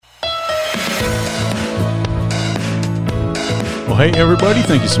Well, hey, everybody.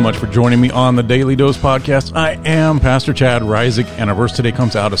 Thank you so much for joining me on the Daily Dose Podcast. I am Pastor Chad Rizik, and our verse today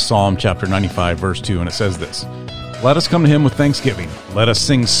comes out of Psalm chapter 95, verse 2, and it says this: "Let us come to him with thanksgiving. Let us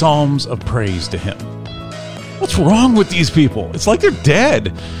sing psalms of praise to him." What's wrong with these people? It's like they're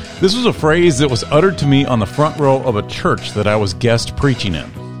dead. This was a phrase that was uttered to me on the front row of a church that I was guest preaching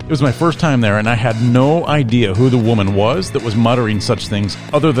in. It was my first time there, and I had no idea who the woman was that was muttering such things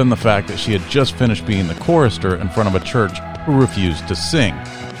other than the fact that she had just finished being the chorister in front of a church who refused to sing.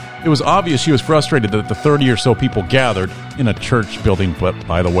 It was obvious she was frustrated that the 30 or so people gathered in a church building, but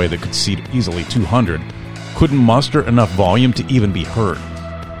by the way, that could seat easily 200, couldn't muster enough volume to even be heard.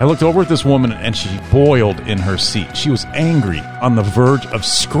 I looked over at this woman and she boiled in her seat. She was angry, on the verge of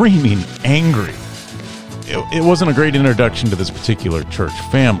screaming angry. It wasn't a great introduction to this particular church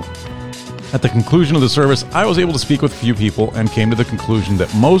family. At the conclusion of the service, I was able to speak with a few people and came to the conclusion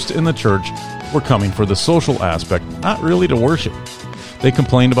that most in the church were coming for the social aspect, not really to worship. They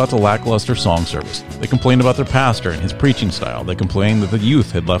complained about the lackluster song service. They complained about their pastor and his preaching style. They complained that the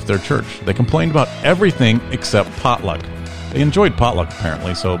youth had left their church. They complained about everything except potluck. They enjoyed potluck,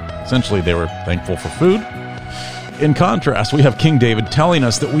 apparently, so essentially they were thankful for food. In contrast, we have King David telling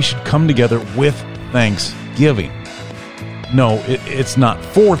us that we should come together with thanksgiving. No, it's not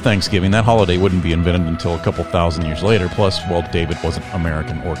for Thanksgiving. That holiday wouldn't be invented until a couple thousand years later. Plus, well, David wasn't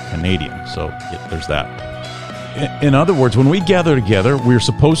American or Canadian, so there's that. In other words, when we gather together, we're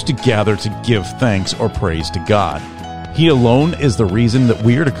supposed to gather to give thanks or praise to God. He alone is the reason that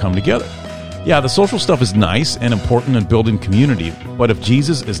we are to come together. Yeah, the social stuff is nice and important in building community, but if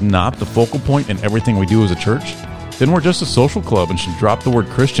Jesus is not the focal point in everything we do as a church, then we're just a social club and should drop the word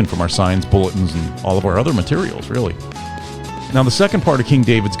Christian from our signs, bulletins, and all of our other materials, really. Now, the second part of King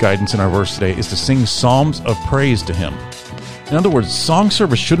David's guidance in our verse today is to sing psalms of praise to him. In other words, song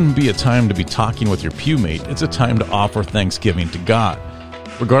service shouldn't be a time to be talking with your pew-mate. It's a time to offer thanksgiving to God.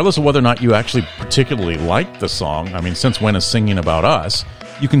 Regardless of whether or not you actually particularly like the song, I mean, since when is singing about us?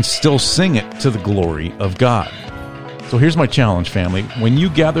 You can still sing it to the glory of God. So here's my challenge, family. When you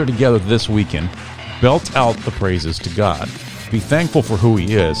gather together this weekend, belt out the praises to God. Be thankful for who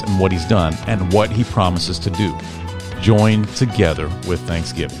he is and what he's done and what he promises to do. Join together with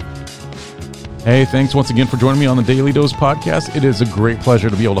thanksgiving. Hey, thanks once again for joining me on the Daily Dose Podcast. It is a great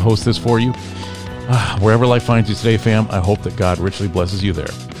pleasure to be able to host this for you. Wherever life finds you today, fam, I hope that God richly blesses you there.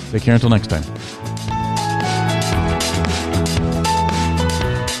 Take care until next time.